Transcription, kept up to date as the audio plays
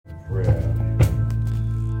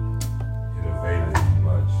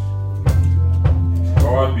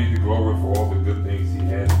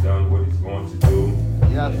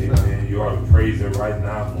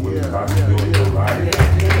God to do in your life. Give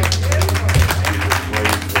you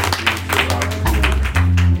praise for the things you're about to do.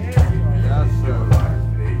 Your life.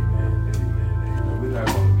 Amen. We're not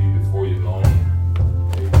going to be before you long.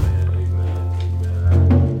 Amen.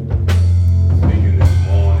 Speaking this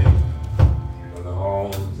morning, for the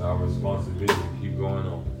home, it's our responsibility to keep going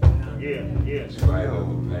on. In spite of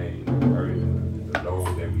the pain, the burden, the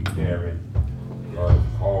load that we carry, God has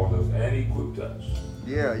called us and equipped us.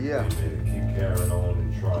 Amen. Keep carrying on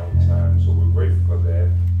in trying times. So we're grateful for that.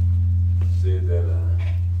 Said that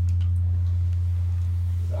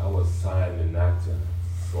it's our assignment not to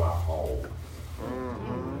slop hogs.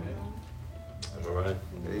 Am I right?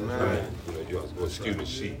 Amen. You know, excuse me,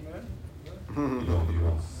 sheep. You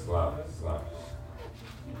don't slop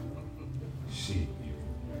sheep. You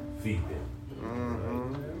feed them.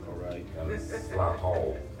 All right. Kind of slop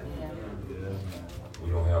hogs. We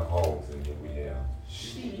don't have hogs in here. We have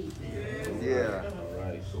sheep. All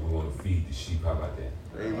right. So we want to feed the sheep. How about that?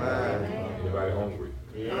 Amen. Anybody hungry?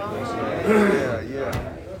 Yeah.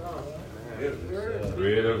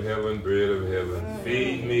 Bread of heaven,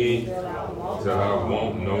 feed me till I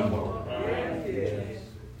want no more.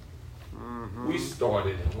 We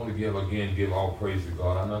started. I want to give all praise to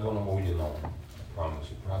God. I'm not going to hold you long. I promise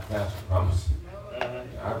you. Pastor, promise you.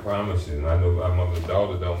 I promise you. And I know my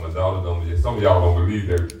daughter don't. Some of y'all don't believe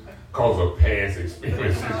that because of past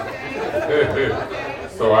experiences.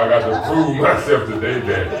 So I got to prove myself today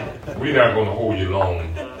that we're not going to hold you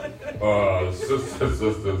long. Sister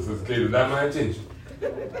Katie, that's my intention.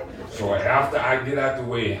 So after I get out the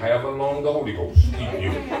way, however long the Holy Ghost keep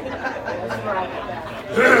you.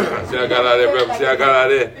 See, I got out of there, see, I got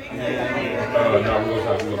out of there. No, we're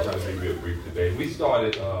going to try to be real brief today. We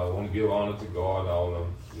started, I want to give honor to God, all the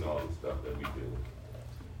stuff that we do.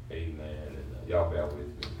 Amen. And y'all bear with me.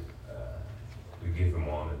 We give him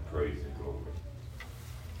honor and praise and glory.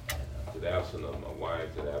 To the absence of my wife,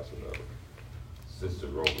 to the absence of Sister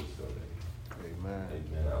Robertson. Amen.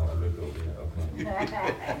 Amen. I look over here.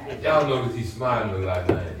 Okay. Y'all notice he's smiling a lot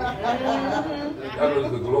now. Y'all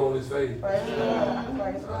notice the glow on his face?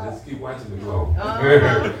 Just keep watching the glow.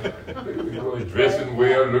 He's dressing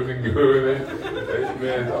well, looking good.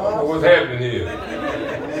 Amen. I don't know what's happening here.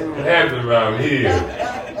 What's happening around here?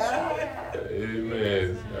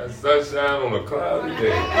 Amen. Sunshine on a cloudy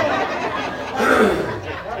day.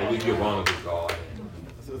 And we give honor to God.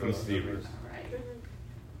 Be serious.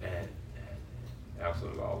 And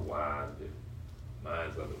absent of our wives, the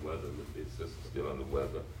minds on the weather, the big sister still on the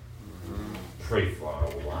weather. Pray for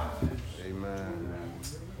our wives. Amen.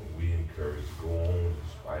 We encourage go on in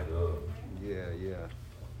spite of. Yeah.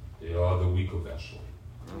 They are the weaker vessel.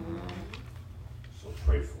 So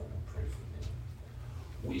pray for them.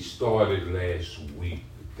 We started last week.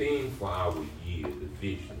 The theme for our year, the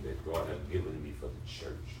vision that God has given me for the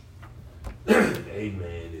church.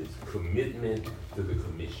 Amen. Is commitment to the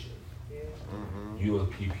commission. You will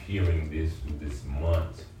keep hearing this through this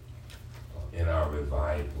month in our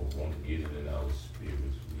revival. We want to get it in our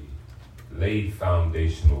spirits. We laid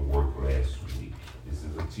foundational work last week. This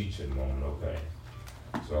is a teaching moment, okay?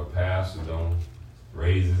 So a pastor don't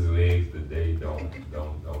raise his legs today. Don't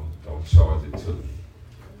charge it to me.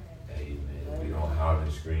 Amen. We don't holler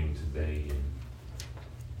and scream today. And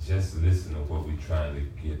just listen to what we're trying to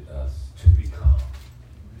get us to become.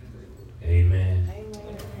 Amen.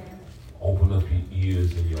 Open up your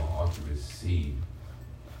ears and your heart to receive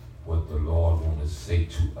what the Lord wants to say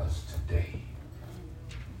to us today.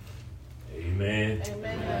 Amen.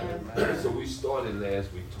 So we started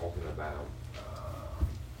last week talking about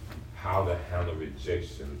how to handle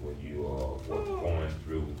rejection when you are going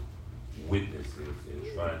through witnesses and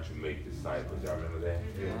trying to make disciples. Y'all remember that?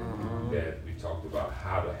 That we talked about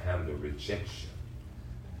how to handle rejection.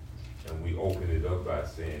 And we opened it up by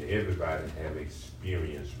saying everybody have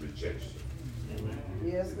experienced rejection.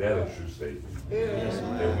 Yes. Is that a true statement? Yes.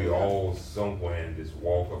 That we all somewhere in this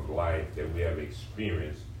walk of life that we have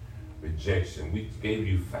experienced rejection. We gave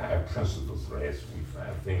you 5 principles last week,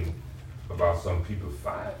 5 things about some people,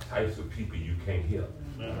 5 types of people you can't help.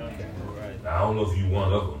 Right. Now, I don't know if you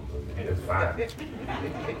one of them, but that's 5.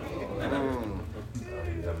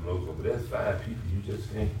 But that's 5 people you just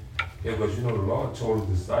can't. Yeah, because the Lord told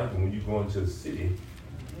his disciples when you go into a city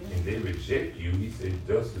and they reject you, he said,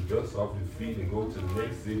 dust the dust off your feet and go to the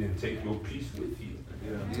next city and take your peace with you.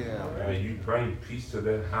 Yeah. When you bring peace to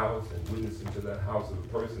that house and witness into that house of the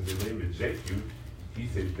person that they reject you, he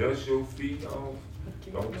said, dust your feet off.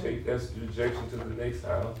 Don't take that rejection to the next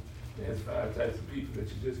house. There's 5 types of people that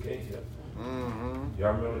you just can't help.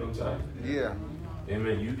 Y'all remember them times? Yeah.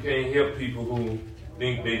 Amen. You can't help people who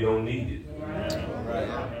think they don't need it. Right.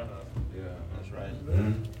 Yeah, that's right.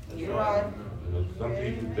 You're right. Some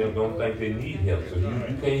people don't think they need help, so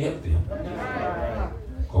you can't help them.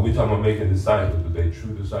 Because we talking about making disciples, but they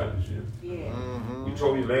true discipleship. Yeah. Mm-hmm. We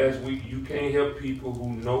told you last week you can't help people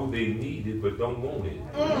who know they need it but don't want it.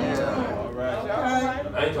 Yeah. All right.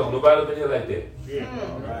 I ain't talking nobody up in here like that. Yeah.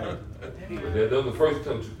 All right. But that was the first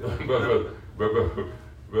time.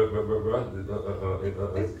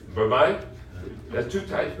 But Mike, that's two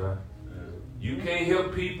types, man. You can't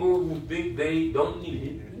help people who think they don't need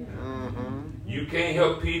it. Mm-hmm. You can't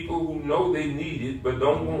help people who know they need it but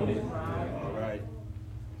don't want it. All right.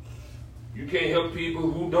 You can't help people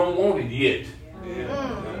who don't want it yet.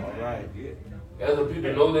 All right. Other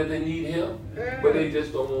people know that they need help, but they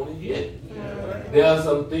just don't want it yet. There are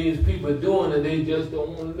some things people are doing and they just don't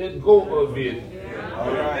want to let go of it.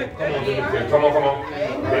 All right. Come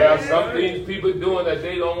on. There are some things people are doing that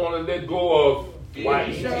they don't want to let go of. Why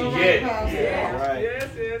yet? All right.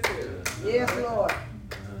 Yes, Lord.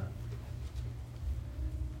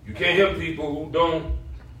 You can't help people who don't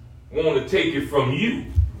want to take it from you.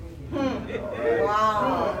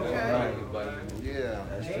 Wow. Yeah.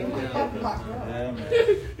 That's true. Yeah, man.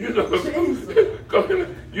 You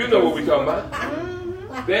know what we're talking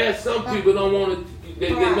about. There's some people don't want to, they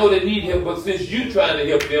know they need help, but since you trying to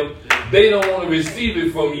help them, they don't want to receive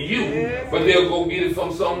it from you, but they'll go get it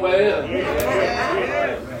from somewhere else.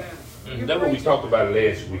 That's what we talked about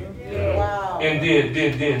last week. Wow. And then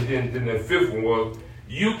the fifth one was,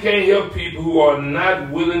 you can't help people who are not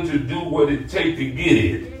willing to do what it takes to get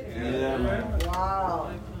it. Yeah, man.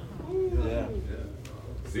 Wow. Yeah.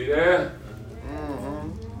 See that? Mm-hmm.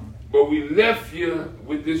 But we left you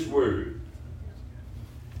with this word.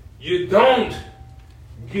 You don't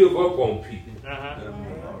give up on people,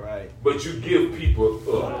 All right. but you give people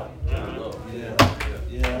up. Yeah.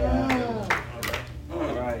 Yeah.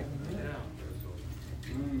 All right.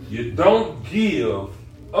 You don't give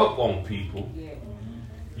up on people.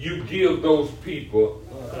 You give those people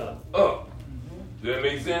up. Does that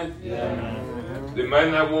make sense? Yeah. They might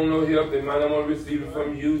not want no help. They might not want to receive it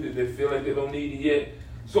from you. That they feel like they don't need it yet.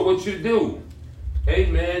 So what you do,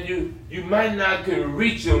 amen, you might not can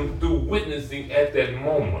reach them through witnessing at that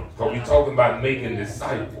moment. Because we're talking about making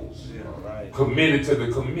disciples. Committed to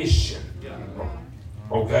the commission.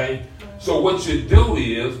 Okay? So what you do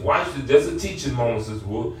is, watch this, just a teaching moment, Sister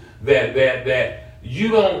Wood, that you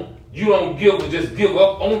don't just give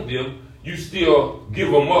up on them. You still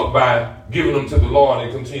give them up by giving them to the Lord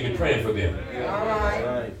and continue praying for them. All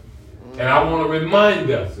right. And I want to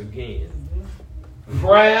remind us again,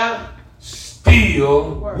 prayer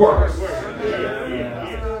still works.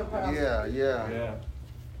 Yeah.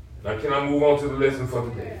 Now can I move on to the lesson for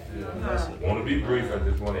today? I want to be brief. I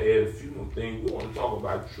just want to add a few more things. We want to talk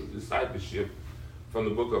about true discipleship from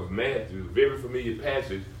the book of Matthew, a very familiar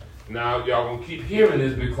passage. Now, y'all going to keep hearing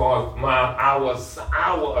this because our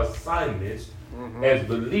assignments as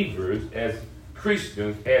believers, as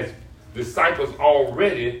Christians, as disciples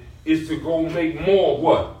already is to go make more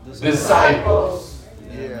what? Disciples.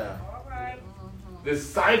 Yeah.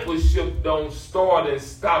 Discipleship don't start and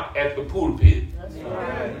stop at the pulpit. That's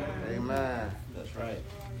right. Amen. That's right.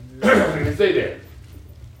 Let me say that.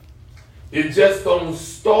 It just don't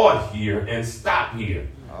start here and stop here.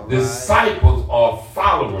 All right. Disciples are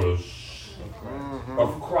followers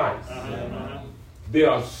of Christ. They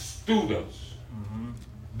are students.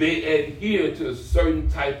 They adhere to a certain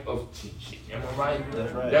type of teaching. Am I right?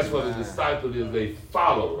 That's right. That's what a disciple is, a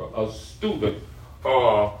follower, a student,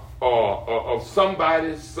 or of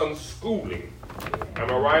somebody, some schooling. Am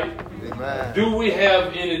I right? Amen. Do we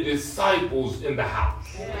have any disciples in the house?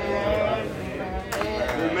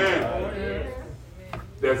 Amen.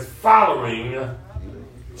 That's following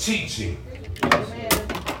teaching.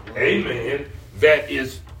 Amen. That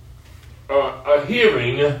is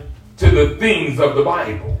adhering to the things of the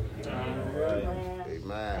Bible.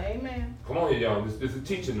 Amen. Amen. Come on here, y'all. This is a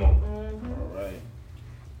teaching moment. All right.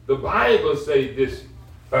 The Bible says this,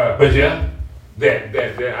 but yeah, that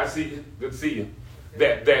I see you. Good to see you.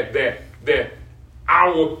 That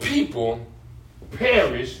our people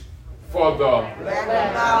perish for the Lack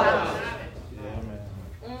of knowledge.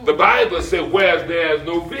 The Bible said, where there's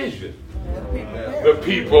no vision, the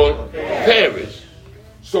people perish.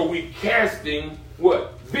 So we casting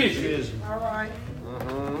what? Vision. All right.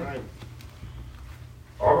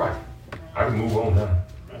 All right. I can move on now.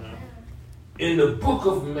 In the book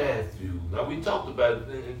of Matthew, now we talked about it,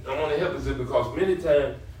 and I want to help us here because many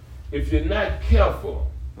times, if you're not careful,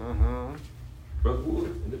 Brother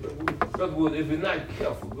Wood, if you're not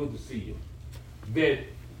careful, good to see you, that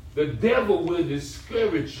the devil will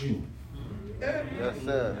discourage you. Yes,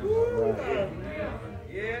 sir.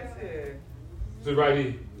 Yes, sir. So right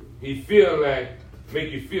here, He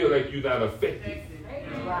make you feel like you're not effective.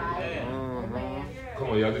 Come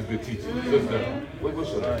on, y'all, this is good teaching. Sister,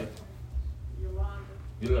 what's your name?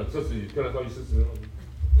 Yolanda. Sister, can I call you Sister Yolanda?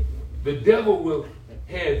 The devil will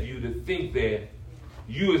have you to think that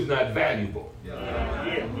you is not valuable. All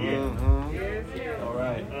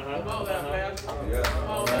right.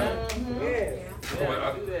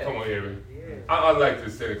 Come on, Aaron. I like to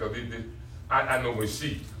say it because I know when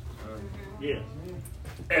she.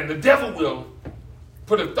 And the devil will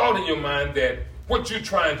put a thought in your mind that what you're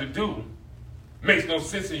trying to do makes no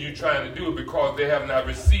sense in you trying to do it because they have not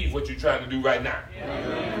received what you're trying to do right now.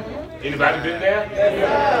 Anybody been there?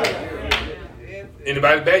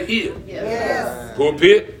 Anybody back here? Yes.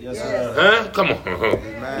 Pulpit? Yes, sir. Huh? Come on.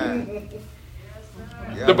 Amen.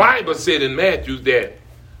 The Bible said in Matthew that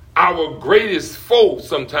our greatest foe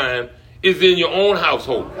sometimes is in your own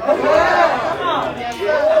household. I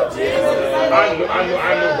know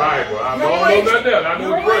Bible. I don't know nothing else. I know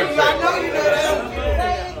the word says.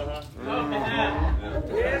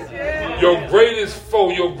 Your greatest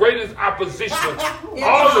foe, your greatest opposition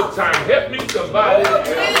all the time, help me somebody,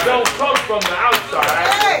 don't come from the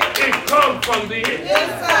outside. It comes from the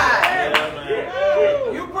inside.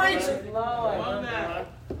 You preaching.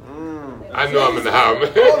 I know I'm in the house.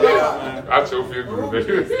 I sure feel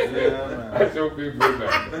good. I sure feel good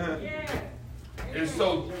now. And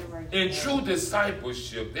so, in true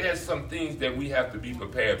discipleship, there's some things that we have to be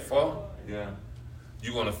prepared for.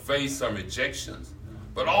 You're going to face some rejections.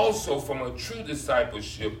 But also, from a true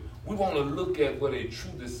discipleship, we want to look at what a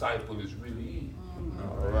true disciple is really is.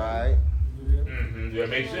 All right. Does that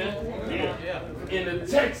make sense? In the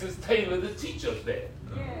text, it's tailored to teach us that.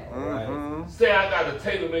 Say, I got a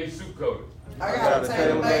tailor-made suit cover. I got a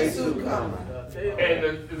tailor-made suit coming.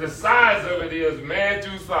 And the size of it is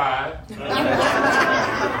Matthew 5.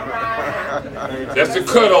 That's the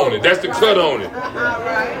cut on it. That's the cut on it. All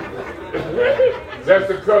right. That's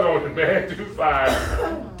the cut on it. Matthew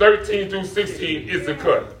 5, 13 through 16 is the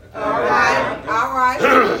cut. All right. All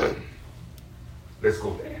right. Let's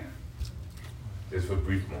go there. Just for a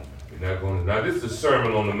brief moment. We're not going to. Now, this is a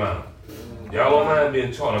Sermon on the Mount. Y'all don't mind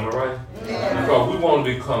being taught, am I right? Yeah. Because we want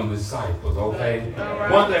to become disciples, okay?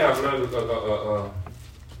 Right. One thing I've learned,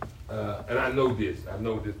 and I know this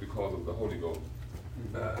because of the Holy Ghost.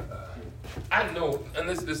 I know, and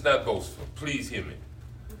this is not boastful, please hear me.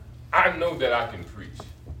 I know that I can preach.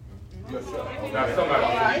 Yes, sir. Now, somebody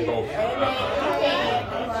say boastful.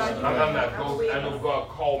 I'm not boastful. I know God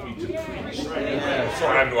called me to preach. So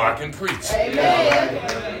I know I can preach.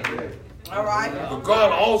 Amen. All right. But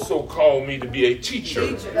God also called me to be a teacher.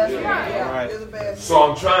 That's right. Yeah. Right. So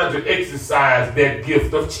I'm trying to exercise that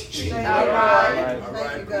gift of teaching. All right.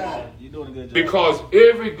 Thank you, God. You're doing a good job. Because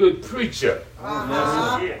every good preacher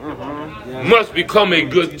must become a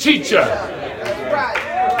good teacher. That's right.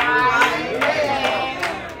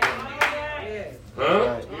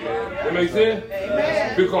 Huh? That makes sense?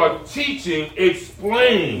 Amen. Because teaching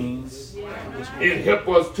explains. It helps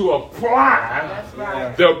us to apply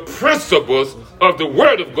the principles of the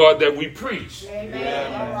Word of God that we preach.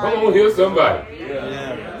 Amen. Come on here, somebody.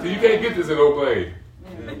 So you can't get this in Oak Lane.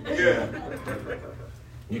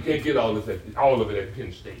 You can't get all of it at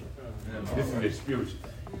Penn State. This is a spiritual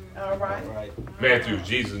thing. All right. Matthew,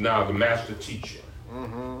 Jesus now the master teacher,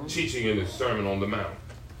 teaching in his Sermon on the Mount.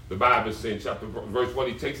 The Bible says in chapter verse 1,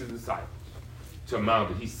 he takes his disciples to a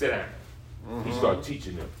mountain. He sat down. He started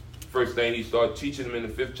teaching them. First thing he started teaching them in the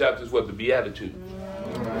 5th chapter is what? The Beatitudes.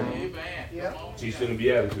 Amen. Yep. Teach them the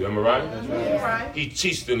Beatitudes. Am I right? That's right. He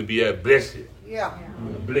teaches them to be blessed. Yeah.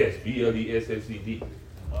 Blessed. B-L-E-S-S-E-D.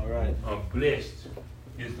 All right. Blessed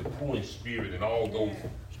is the poor in spirit and all the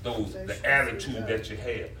attitude that you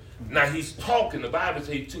have. Now he's talking. The Bible says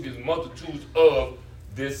he took his multitudes of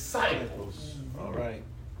disciples. All right.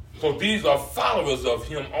 So these are followers of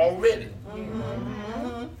him already.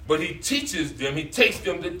 But he teaches them, he takes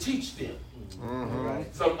them to teach them.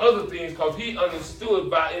 Some other things, because he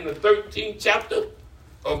understood in the 13th chapter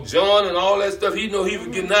of John and all that stuff, he knew he was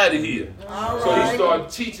getting out of here. So he started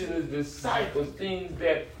teaching his disciples things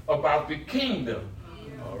that about the kingdom.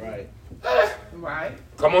 All right. Right.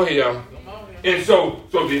 Come on here, y'all. And so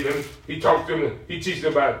he talks to them, he teaches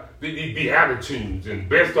them about the Beatitudes and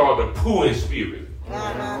blessed are the poor in spirit.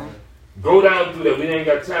 Go down through that. We ain't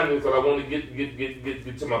got time because I want to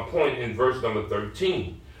get to my point in verse number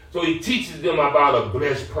 13. So he teaches them about a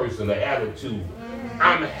blessed person, the attitude.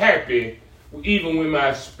 I'm happy even when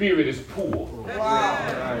my spirit is poor.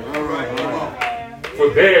 Wow. All right. For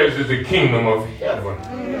theirs is the kingdom of heaven.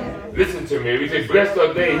 Listen to me. He says, blessed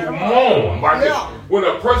are they who mourn. When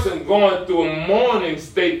a person going through a mourning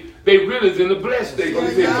state, they really is in the blessed state.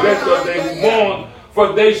 He said, blessed are they who mourn,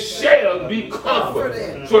 for they shall be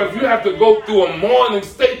comforted. So if you have to go through a mourning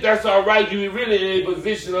state, that's all right. You're really in a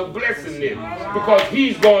position of blessing them, because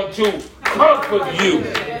he's going to comfort you.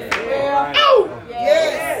 Oh.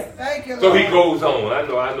 Yes. Thank you, Lord. So he goes on.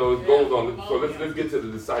 I know it goes on. So let's get to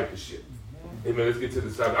the discipleship. Amen. Let's get to the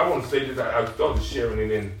discipleship. I want to say this. I started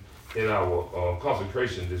sharing it in our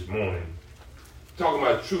consecration this morning, talking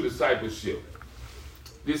about true discipleship.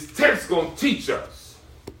 This text going to teach us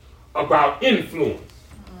about influence.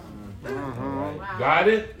 Wow. Got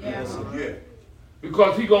it? Yes. Yeah.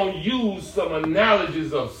 Because he's going to use some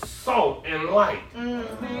analogies of salt and light.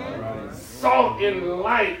 Salt and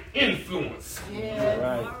light influence.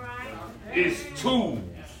 It's tools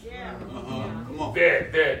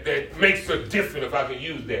that makes a difference, if I can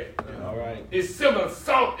use that. All right. It's similar.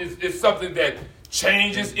 Salt is something that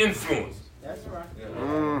changes influence. That's right.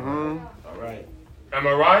 All right. Am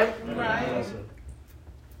I right? Right. Yes, sir.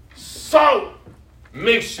 Salt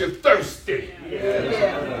makes you thirsty.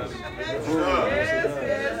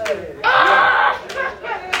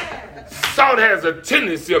 Salt has a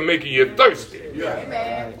tendency of making you thirsty.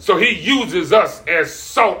 Amen. So he uses us as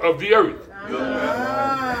salt of the earth.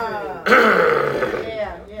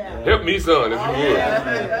 Help me, son, if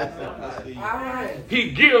you would.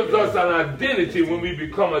 He gives us an identity when we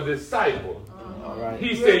become a disciple. All right.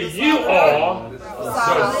 He said, you are the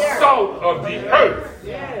salt of the earth.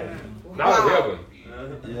 Not of heaven.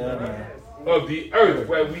 Yeah. Of the earth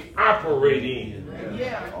where we operate in.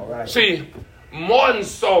 All right. See, modern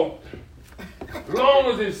salt, long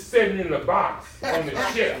as it's sitting in the box on the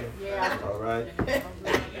shelf, All right.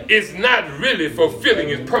 it's not really fulfilling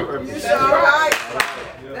its purpose. That's right.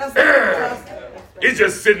 That's right. It's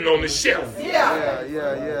just sitting on the shelf,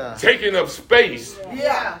 Yeah. taking up space.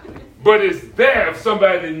 Yeah. But it's there if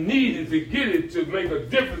somebody needed to get it to make a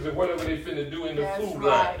difference in whatever they finna do in the food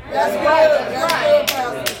line. That's good. That's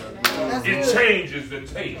good, Pastor. It changes the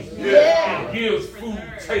taste. Yeah. It gives food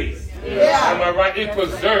taste. Yeah. Am I right? It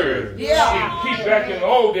preserves. Yeah. It keeps back in the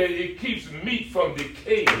old days. It keeps meat from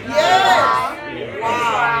decaying. Yes.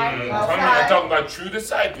 I'm talking about true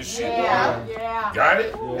discipleship. Yeah. Got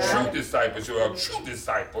it? True discipleship, or a true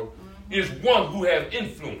disciple, is one who has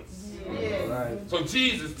influence. Right. So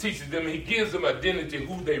Jesus teaches them, he gives them identity,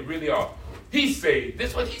 who they really are. He said, this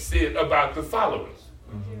is what he said about the followers.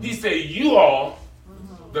 He said, you are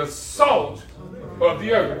the salt of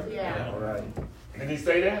the earth. All right. Did he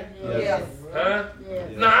say that? Yes. Huh?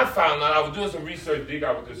 Now I found out, I was doing some research, Dick.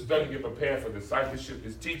 I was just studying to get prepared for discipleship,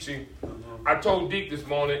 this teaching. I told Dick this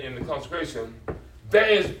morning in the consecration, there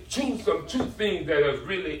is two things that have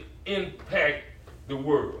really impact the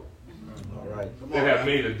world, All right. that have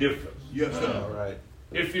made a difference. Yes, sir. All right.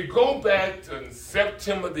 If you go back to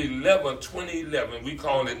September the 11th, 2011, we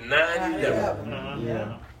call it 9/11.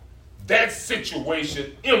 Yeah. That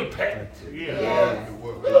situation impacted Yeah.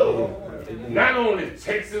 not only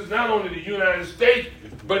Texas, not only the United States,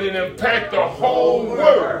 but it impacted the whole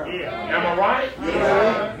world. Am I right?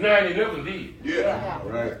 9/11 did. Yeah. All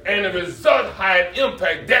right. And the result had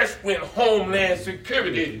impact. That's when Homeland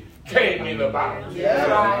Security came in about.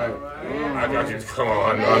 I got you. Come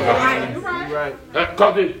on. Right.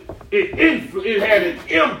 Because it had an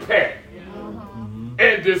impact.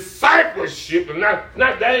 And discipleship, and not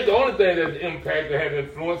that ain't the only thing that impact that had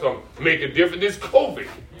influence or make a difference. It's COVID.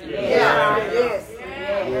 Yes.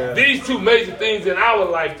 These two major things in our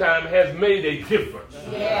lifetime has made a difference.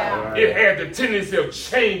 Yeah. It had the tendency of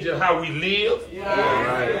changing how we live,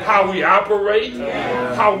 how we operate,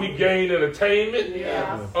 how we gain entertainment,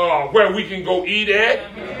 where we can go eat at,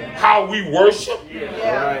 how we worship,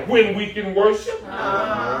 when we can worship,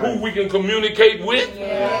 who we can communicate with,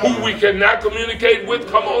 who we cannot communicate with.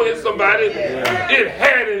 Come on here, somebody. It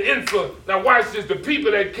had an influence. Now watch this. The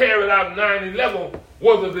people that carried out 9/11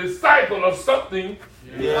 was a disciple of something.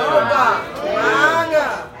 Yeah.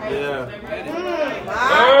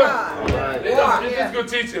 This is good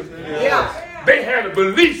teaching. They had a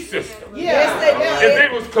belief system. Yes, they did. And they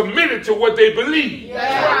was committed to what they believed.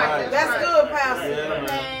 That's good,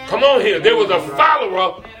 Pastor. Come on here. They was a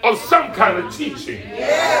follower of some kind of teaching.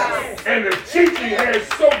 Yes. And the teaching had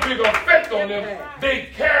so big effect on them, they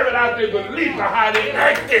carried out their belief of how they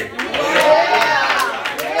acted.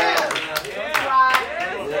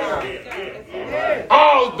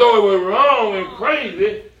 Although it was wrong and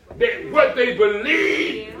crazy, what they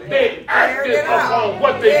believed, they acted upon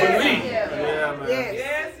what they believed.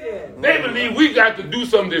 They believe we got to do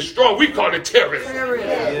something that's strong. We call it terrorism.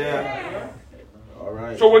 Yeah. All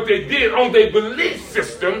right. So what they did on their belief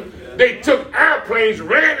system, they took airplanes,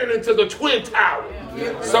 ran it into the Twin Towers.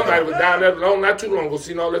 Somebody was down there not too long ago,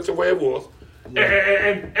 seen all that's the way it was.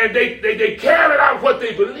 And they carried out what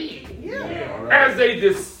they believed. As a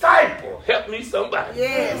disciple, help me somebody.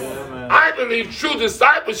 Yes. I believe true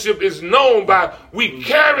discipleship is known by we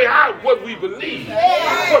carry out what we believe,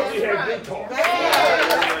 what we have been taught.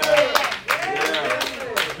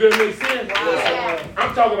 Does that make sense?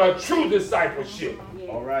 I'm talking about true discipleship.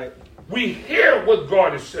 All right. We hear what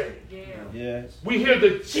God is saying. Yes. We hear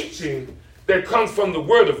the teaching that comes from the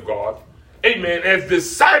Word of God. Amen. As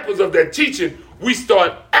disciples of that teaching, we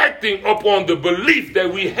start acting upon the belief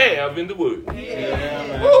that we have in the Word.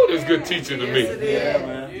 Oh, that's good teaching to me.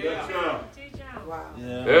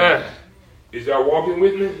 Wow. Is y'all walking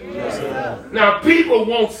with me? Now, people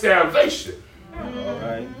want salvation,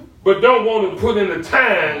 but don't want to put in the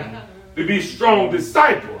time to be strong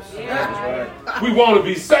disciples. We want to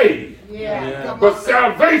be saved. But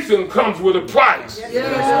salvation comes with a price.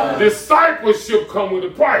 Discipleship comes with a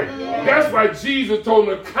price. That's why Jesus told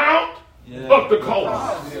them to count up the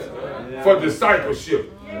cost for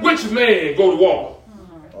discipleship. Which man go to war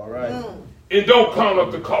and don't count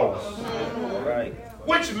up the cost?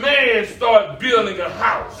 Which man start building a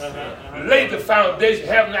house, lay the foundation,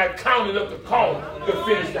 have not counted up the cost to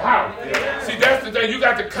finish the house? See, that's the thing. You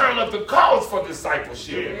got to count up the cost for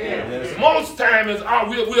discipleship. Most times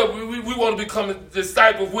we want to become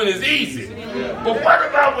disciples when it's easy. But what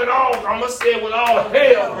about when I'm going to say when all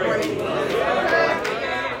hell breaks loose?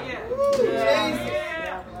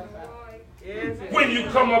 When you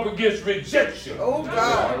come up against rejection. Oh,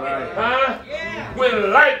 God.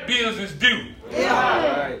 When light bills is due.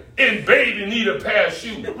 And baby need a pair of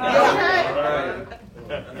shoes.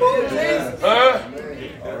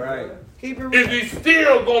 Is we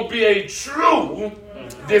still going to be a true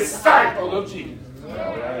disciple of Jesus?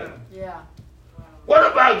 What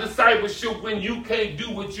about discipleship when you can't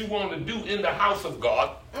do what you want to do in the house of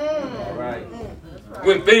God?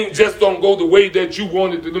 When things just don't go the way that you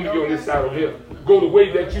wanted to. Let me go on this side over here. Go the way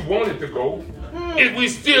that you wanted to go. If we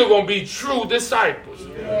still going to be true disciples.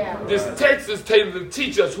 This text is tailored to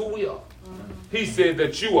teach us who we are. He said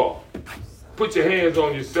that you are. Put your hands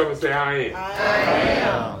on yourself and say, I am. I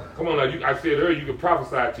am. Come on now. I said earlier you can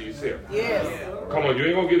prophesy to yourself. Yes. Come on, you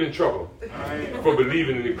ain't going to get in trouble for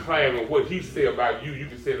believing and declaring what he said about you. You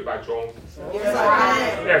can say it about your own. Yes, I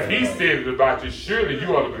am. If he said it about you, surely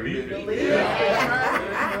you ought to believe it.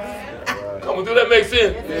 Come on, do that make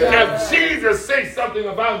sense? If Jesus says something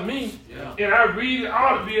about me, and I read it, I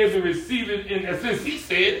ought to be able to receive it. And since he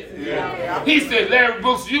said it, he said, Larry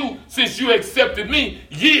Brooks, since you accepted me,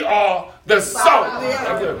 ye are the salt.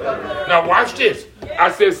 Now watch this.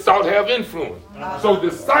 I said salt have influence. So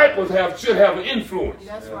disciples should have an influence.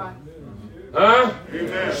 That's right. Huh?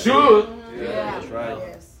 Amen. Should. Yeah. That's right.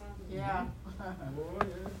 Yes. Yeah.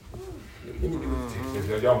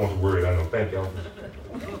 Y'all want to worry, I know. Thank y'all.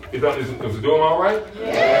 Is it doing all right?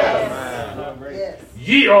 Yes. Yes.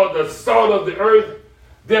 Ye are the salt of the earth.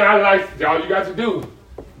 Then I like, all you got to do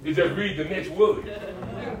is just read the next word.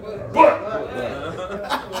 But.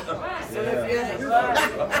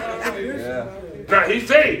 Now he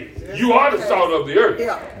said, you are the salt of the earth.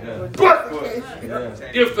 But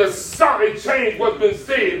if the salt, it changed what's been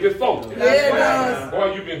said before.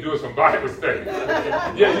 Boy, you've been doing some Bible study.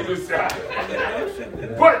 Yeah, you can say.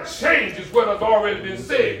 But change is what has already been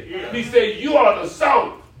said. He said, you are the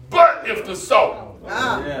salt. But if the salt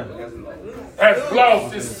has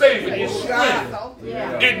lost its savor, its strength,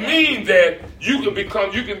 it means that you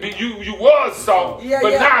was salt,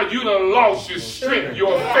 but now you done lost your strength,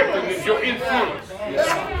 your effectiveness, your influence.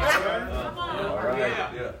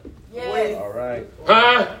 All right.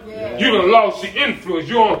 Huh? You done lost your influence.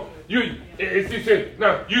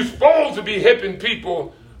 Now, you're supposed to be helping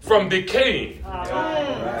people from decaying.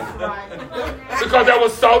 Because that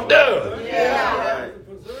was salt does.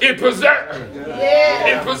 It preserves.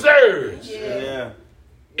 It preserves.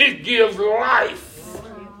 It gives life.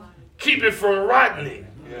 Keep it from rotting.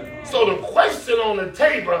 So the question on the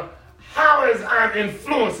table, how is I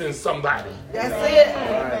influencing somebody? That's it.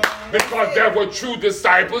 Because that's what true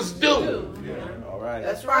disciples do. All right.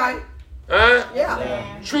 That's right. Huh?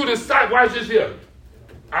 Yeah. True disciples, watch this here.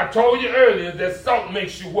 I told you earlier that salt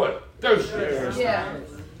makes you what? Thirsty. Yeah.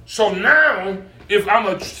 So now,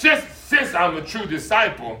 since I'm a true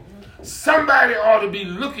disciple, somebody ought to be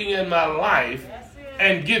looking at my life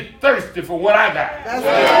and get thirsty for what I got.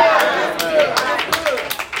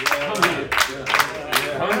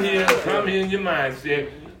 Come here in your mindset.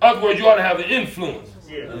 Other words, you ought to have an influence.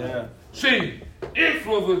 See,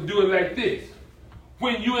 influence will do it like this.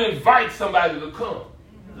 When you invite somebody to come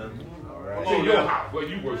to your house where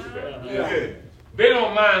you worship at, they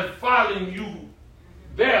don't mind following you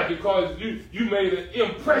there because you made an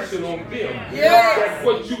impression on them. Yes. That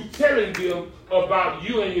what you telling them about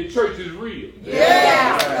you and your church is real.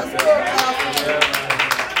 Yes. That's good, Pastor.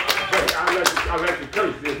 I like the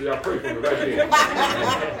curse this. I pray for it right there.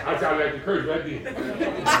 I like the curse right there.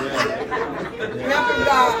 Help him,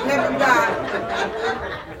 God. Help him, God.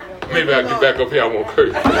 Maybe I'll get back up here. I won't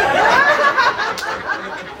curse.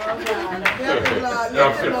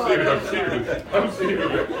 I'm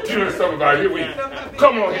serious. You know something about it. Here we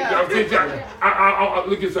come on here. I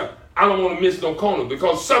look at something. I don't want to miss no corner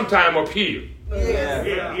because sometime up here.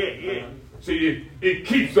 Yeah. See, it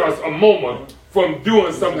keeps us a moment from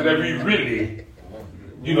doing something that we really,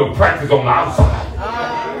 practice on the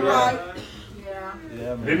outside.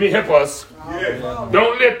 Let me help us.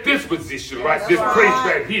 Don't let this position, right, this place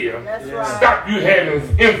right here, stop you having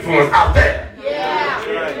influence out there.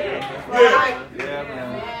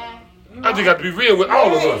 I just got to be real with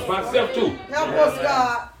all of us, myself too. Help us,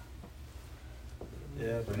 God.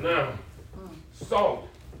 Now, salt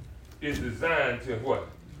is designed to what?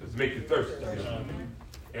 Let's make you thirsty.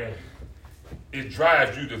 And it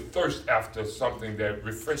drives you to thirst after something that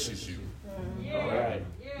refreshes you. All right.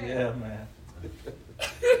 Yeah, man.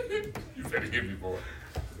 You better hear me, boy.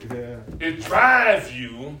 Yeah. It drives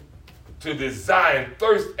you to desire and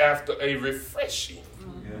thirst after a refreshing. I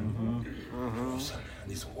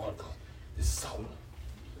need some water. It's salt.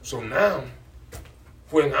 So now,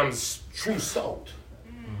 when I'm true salt,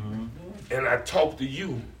 and I talk to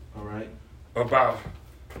you about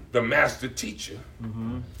the master teacher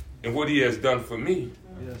and what he has done for me,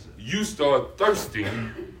 you start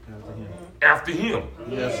thirsting after him.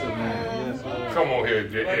 Yes, sir, man. Yes, sir. Come on here,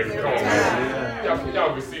 Eddie. Come on, man.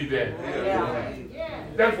 Y'all receive that?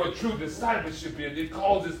 That's what true discipleship is. It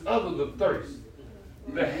causes others to thirst,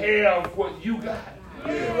 to have what you got.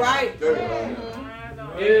 Right.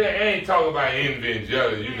 I ain't talking about envy and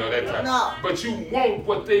jealousy, that type. No. But you want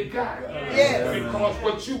what they got. Yes. Because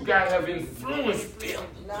what you got have influenced them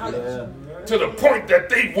to the point that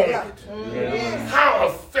they want it. Yes. How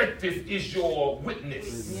effective is your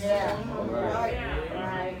witness?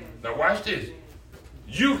 Right. Now watch this.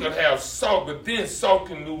 You can have salt, but then salt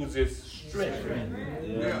can lose its strength.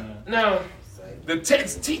 Now, the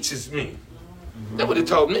text teaches me. That's what it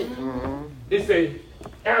told me. It said,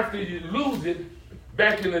 after you lose it,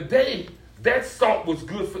 back in the day, that salt was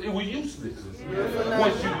good for it was useless.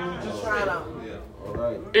 Once you lose its strength.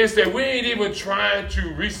 It said we ain't even trying to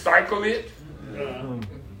recycle it.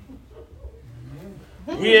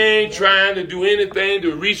 We ain't trying to do anything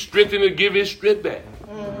to re-strengthen or give it strength back.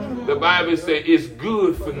 The Bible says it's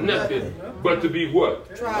good for nothing but to be what?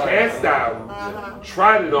 Cast out,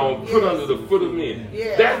 trodden on, put under the foot of men.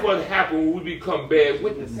 That's what happens when we become bad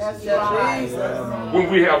witnesses. When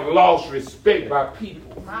we have lost respect by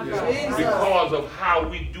people because of how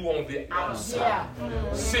we do on the outside.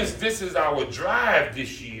 Since this is our drive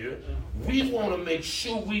this year, we want to make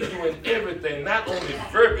sure we're doing everything, not only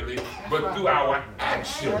verbally, but through our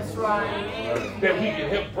actions, that we can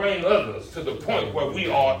help bring others to the point where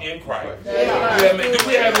we are in Christ. Do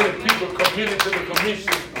we have any people committed to the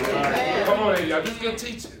commission? Come on, y'all. This is good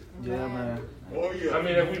teaching. Yeah, man. Oh, yeah. I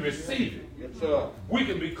mean, if we receive it, we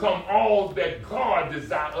can become all that God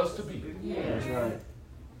desires us to be. That's right.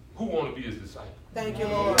 Who want to be his disciple? Thank you,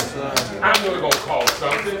 Lord. I'm really going to call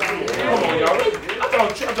something. Come on, y'all.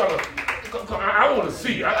 I want to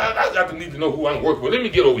see. I got to need to know who I'm working with. Let me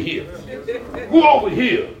get over here. Who over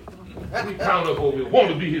here? We count up over here. Want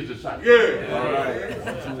to be his disciple? Yeah. All right.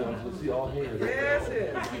 Let's see all hands. Yes.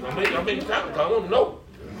 I mean, I want to know.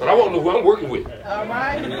 But I want to know who I'm working with. All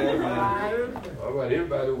right. All right.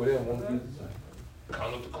 Everybody over there want to be his disciple.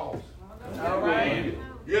 Count up the calls. All right.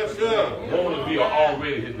 Yes, sir. Want to be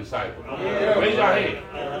already his disciple. Raise your hand.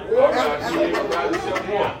 All right. See everybody except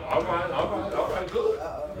one. All right. Good.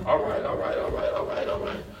 All right.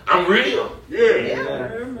 I'm real.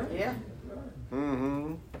 Yeah.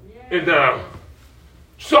 And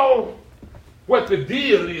so what the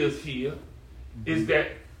deal is here is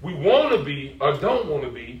that we want to be or don't want to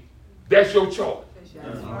be, that's your choice.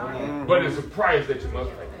 But it's a price that you must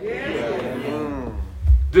pay.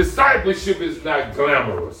 Discipleship is not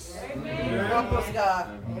glamorous. Help us, God.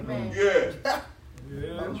 Amen.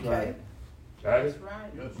 Okay. Got it?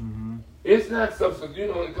 It's not something,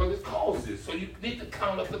 because it costs it. So you need to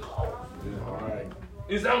count up the cost. All right.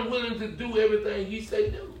 Is I'm willing to do everything he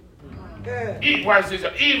say do.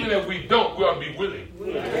 Even if we don't, we'll be willing.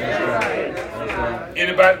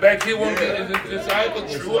 Anybody back here want to be a disciple?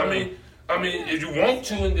 True. I mean, if you want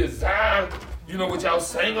to and desire, what y'all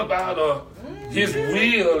saying about his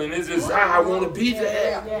will and his desire, I want to be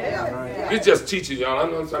there. It's just teaching y'all.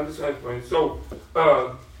 I'm just explaining. So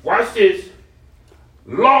Watch this.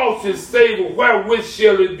 Lost is saved, wherewith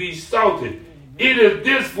shall it be salted? It is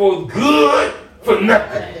this for good, for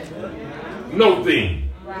nothing. No thing.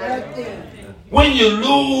 When you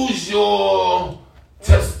lose your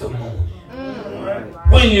testimony,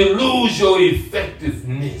 when you lose your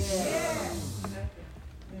effectiveness,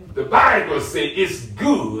 the Bible says it's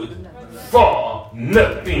good for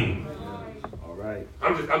nothing. All right.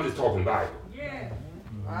 I'm just talking Bible.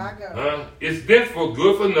 It's this for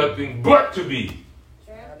good for nothing, but to be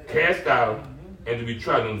cast out and to be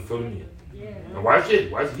trodden on the foot of men. Now watch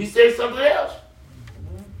it. Watch it. He said something else.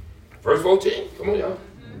 Verse 14. Come on, y'all.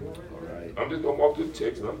 Right. I'm just going to walk through the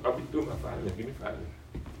text and I'll be doing my 5 minutes. Give me 5 minutes.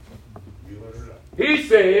 He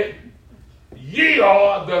said, ye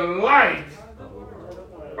are the light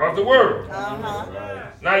of the world.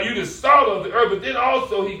 Now you the salt of the earth, but then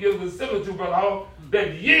also he gives a similitude, Brother Hall,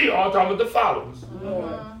 that ye are talking about the followers.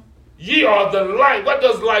 Ye are the light. What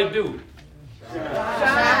does light do?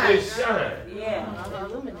 Shine. It shine. Yeah.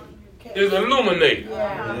 It illuminate.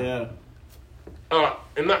 Yeah.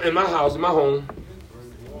 In my house, in my home,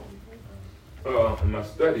 in my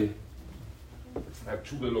study, I have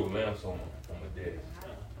 2 little lamps on my desk.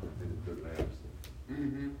 Little lamps.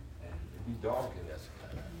 And it be dark in there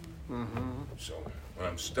sometimes. So when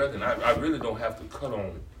I'm studying, I really don't have to cut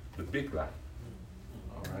on the big light.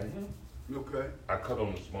 All right. Okay. I cut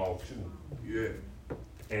on the small tube. Yeah.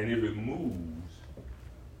 And it removes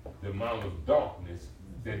the amount of darkness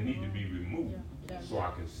that need to be removed so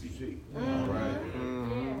I can see. All right.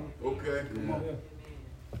 Okay. Come on.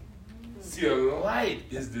 See, a light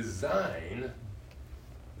is designed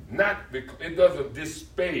not because it doesn't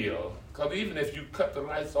dispel, because even if you cut the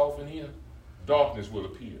lights off in here, darkness will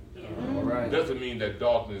appear. All right. Doesn't mean that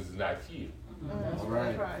darkness is not here. All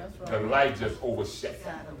right. The light just overshadows.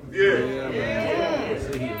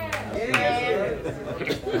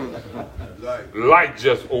 Light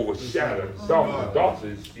just overshadows.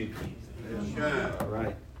 Darkness is still here. All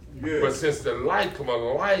right. But since the light come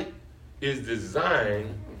on, light is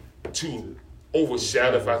designed to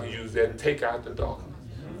overshadow, if I can use that, take out the darkness.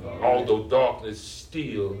 Although darkness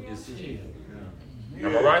still is here.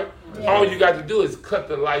 Am I right? All you got to do is cut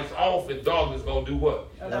the lights off and darkness going to do what?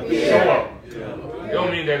 Show up. It don't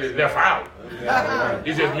mean that it's left out.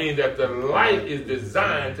 It just means that the light is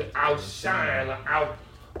designed to outshine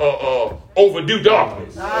or overdo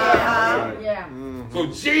darkness. So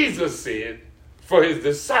Jesus said for his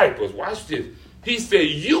disciples, watch this. He said,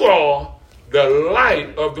 you are the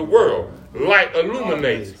light of the world. Light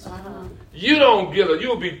illuminates. You don't get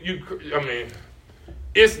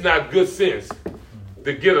it's not good sense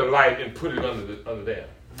to get a light and put it under there.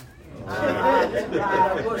 Amen.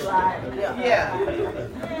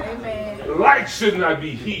 Light should not be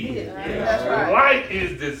hid. That's right. Light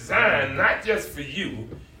is designed not just for you.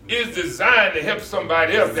 It's designed to help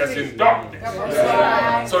somebody else that's in darkness.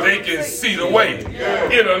 So they can see the way.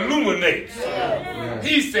 It illuminates.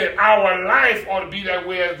 He said our life ought to be that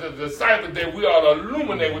way as the disciples, that we ought to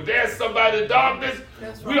illuminate. When there's somebody in darkness,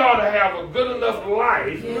 we ought to have a good enough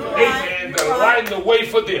life, amen, to lighten the way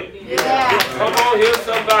for them. Come on here,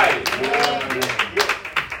 somebody.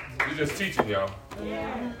 We're just teaching y'all.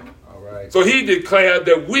 All right. So he declared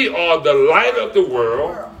that we are the light of the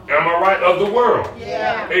world. Am I right? Of the world.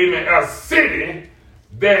 Amen. A city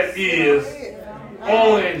that is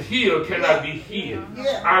on a hill cannot be hid.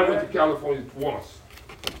 I went to California once.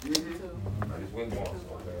 I just went once.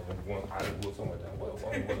 Went to Hollywood, somewhere down.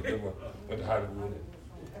 Went to Hollywood.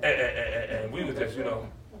 And we was just,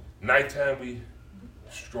 nighttime we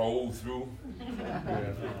strolled through.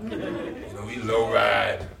 We low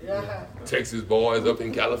ride. Texas boys up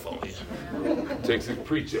in California. Texas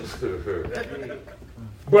preachers.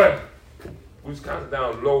 But we was kind of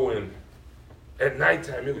down low, and at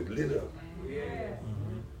nighttime it was lit up.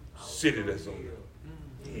 City that's on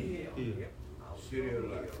there.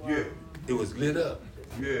 It was lit up.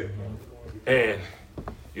 And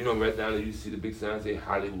right down there you see the big sign say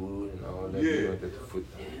Hollywood and all that. At the foot.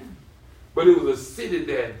 But it was a city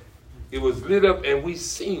that it was lit up, and we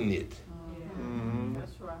seen it.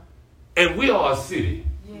 That's right. And we are a city.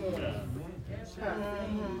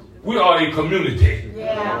 We are a community.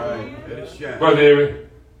 Brother,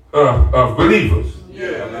 of believers.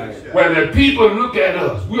 When the people look at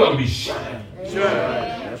us, we ought to be shining.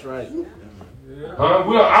 That's right.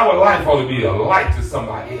 Our life ought to be a light to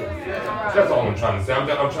somebody else. That's all I'm trying to say. I'm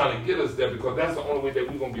trying to get us there, because that's the only way that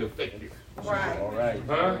we're going to be effective. All right.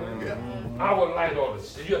 Our light ought to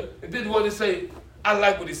shine. And this is what he said. I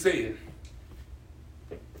like what he said.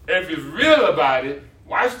 If it's real about it,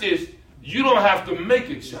 watch this. You don't have to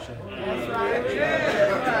make it shine. That's right.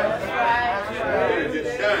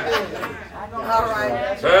 All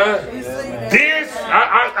right. Huh? This,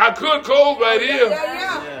 I could close right here.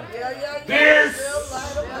 This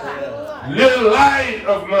little light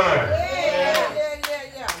of mine.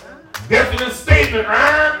 Definite statement.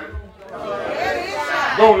 I'm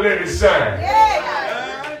gonna let it shine.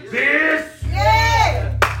 This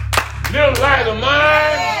little light of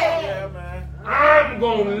mine, I'm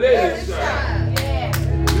gonna let it shine.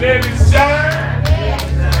 Let it shine.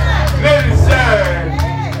 Let it shine.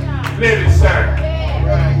 Let it shine.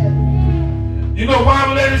 You know why I'm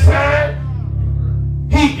gonna let it shine?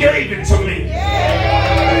 He gave it to me.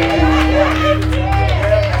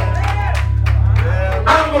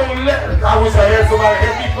 I'm gonna let it. I wish I had somebody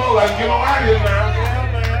help me close. I can get on out of here now.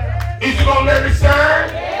 Is you gonna let it shine?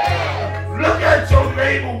 Look at your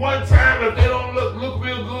neighbor one time. If they don't look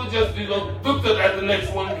real good, just look at the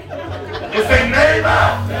next one and say,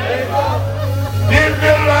 neighbor, this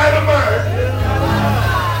little light of mine,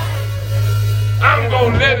 I'm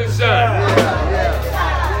gonna let it shine.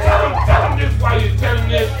 Tell them this while you're telling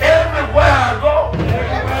this. Everywhere I go,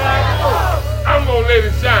 I'm gonna let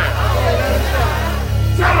it shine.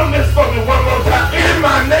 Tell them this for me one more time. In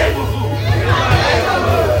my neighborhood,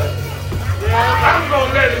 I'm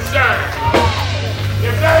gonna let it shine.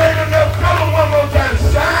 If that ain't enough, tell them one more time.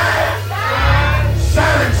 Shine,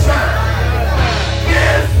 shine, shine.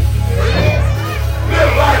 Yes,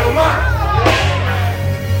 little light of mine,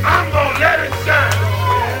 I'm gonna let it shine.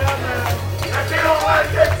 If they don't like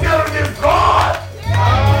that, tell them this God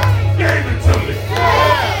gave it to me,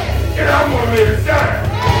 and I'm gonna let it shine.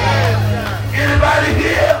 Anybody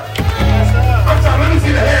here? I'm trying. Let me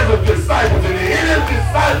see the hands of disciples in here. Any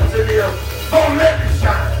disciples in here gonna let it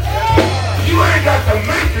shine? You ain't got to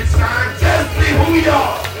make it shine. Just be who you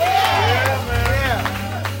are.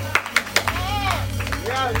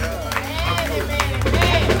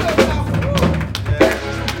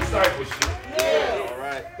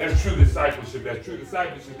 That's true discipleship. That's true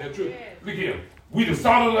discipleship. That's true. Look here. We the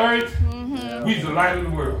salt of the earth. We the light of the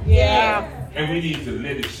world. Yeah. And we need to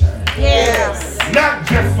let it shine. Yes. Not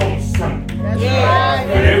just on Sunday. Yeah.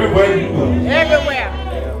 But everywhere you go. Everywhere.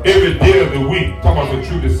 Every day of the week. Talk about the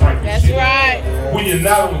true discipleship. That's right. When you're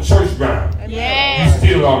not on church ground, Yeah. you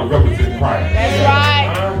still ought to represent Christ. That's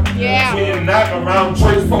right. Yeah. When you're not around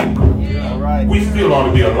church folk, we still ought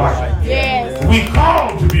to be a light. Yes. We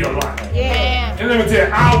called to be a light. Yeah. And let me tell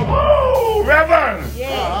you, Reverend,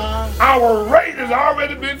 our rate has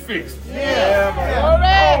already been fixed. Yeah. Oh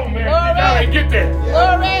man, y'all ain't get that.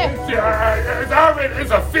 See,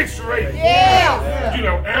 it's a fixed rate. Yeah. You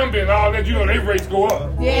know, Amber and all that, you know, their rates go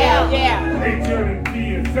up. Yeah. Yeah.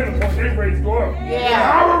 AT&T and Centerpoint, their rates go up.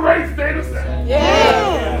 Yeah. Our rates stay the same.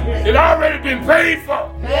 Yeah. It already been paid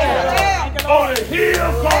for. Yeah. On the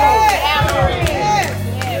hill called.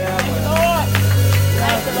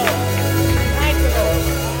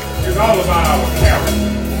 It's all about our character.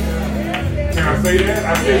 Can I say that? I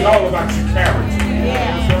say it's all about your character.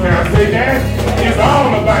 Can I say that? It's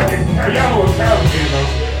all about it. Y'all know what character is, don't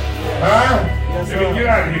you? Huh? Let me get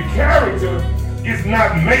out of here. Character is not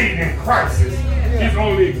made in crisis. It's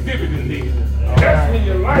only exhibited in need. That's when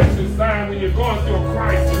your life is signed, when you're going through a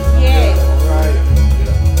crisis.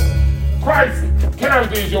 Christ,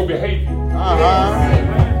 character is your behavior.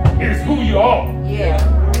 It's who you are.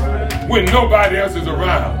 When nobody else is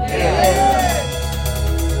around.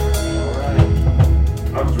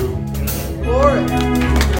 I'm through.